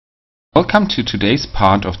Welcome to today's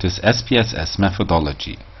part of this SPSS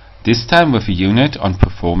methodology, this time with a unit on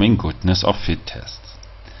performing goodness of fit tests.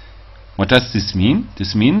 What does this mean?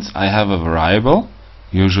 This means I have a variable,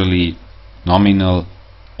 usually nominal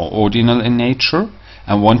or ordinal in nature,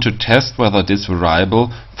 and want to test whether this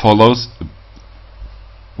variable follows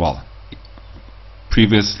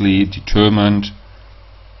previously determined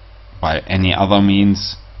by any other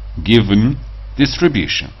means given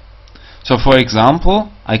distribution. So for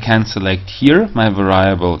example, I can select here my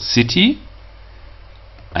variable city.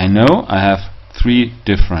 I know I have three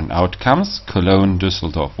different outcomes, Cologne,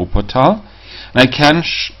 Düsseldorf, Wuppertal, and I can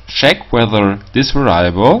check whether this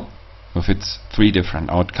variable with its three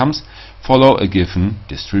different outcomes follow a given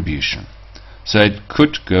distribution. So I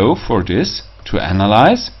could go for this to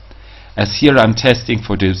analyze. As here I'm testing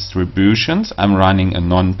for distributions, I'm running a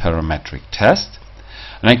non-parametric test.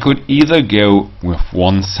 And I could either go with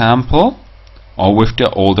one sample or with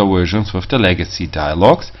the older versions with the legacy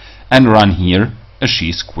dialogues and run here a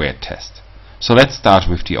chi-squared test. So let's start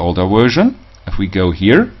with the older version. If we go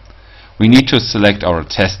here, we need to select our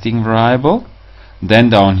testing variable,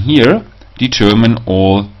 then down here determine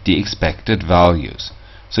all the expected values.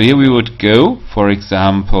 So here we would go, for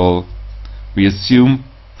example, we assume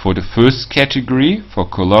for the first category, for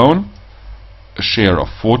Cologne, a share of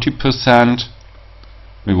 40%.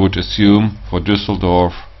 We would assume for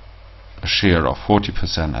Düsseldorf a share of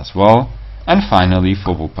 40% as well, and finally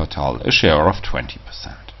for Wuppertal a share of 20%.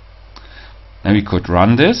 Now we could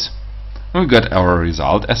run this, and we got our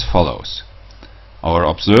result as follows. Our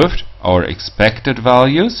observed, our expected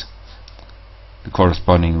values, the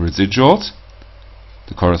corresponding residuals,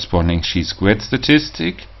 the corresponding chi-squared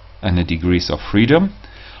statistic, and the degrees of freedom,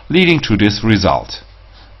 leading to this result.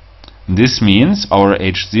 This means our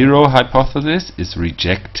H0 hypothesis is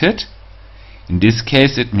rejected. In this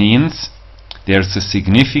case it means there's a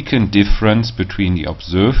significant difference between the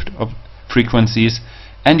observed frequencies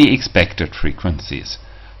and the expected frequencies.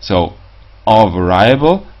 So our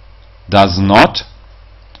variable does not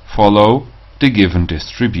follow the given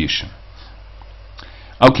distribution.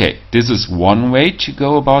 Okay, this is one way to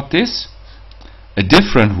go about this. A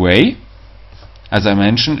different way, as I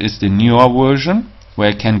mentioned, is the newer version, where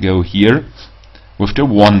I can go here with the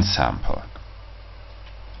one sample.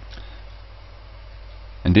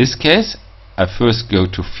 In this case, I first go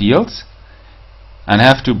to fields and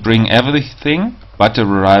have to bring everything but the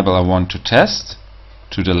variable I want to test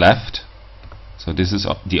to the left. So this is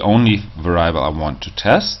the only variable I want to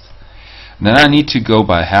test. Then I need to go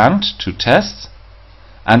by hand to test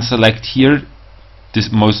and select here this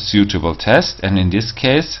most suitable test, and in this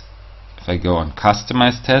case, if I go on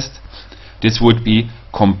customize test, this would be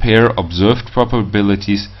compare observed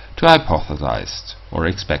probabilities to hypothesized or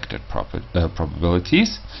expected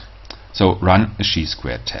probabilities. So run a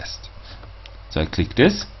chi-squared test. So I click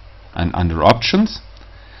this, and under options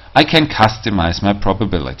I can customize my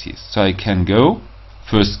probabilities. So I can go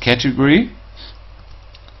first category,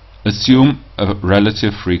 assume a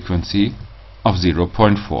relative frequency of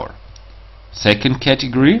 0.4. Second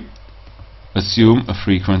category, assume a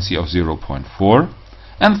frequency of 0.4.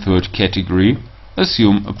 And third category,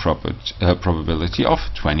 assume a probability of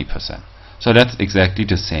 20%. So that's exactly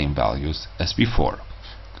the same values as before.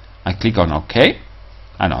 I click on OK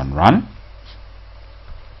and on Run.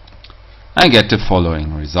 I get the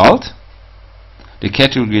following result. The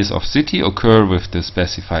categories of city occur with the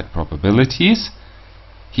specified probabilities.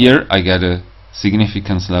 Here I get a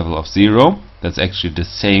significance level of 0. That's actually the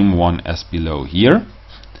same one as below here.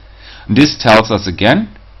 This tells us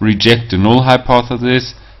again, reject the null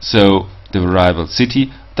hypothesis, so the variable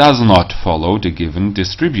city does not follow the given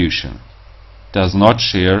distribution, does not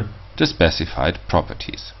share the specified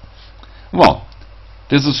properties. Well,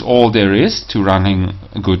 this is all there is to running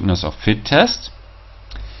a goodness of fit test.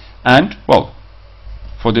 And well,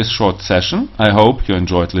 for this short session, I hope you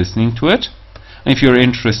enjoyed listening to it. And if you're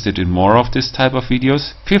interested in more of this type of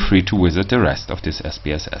videos, feel free to visit the rest of this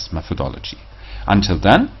SPSS methodology. Until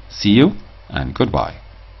then, see you and goodbye.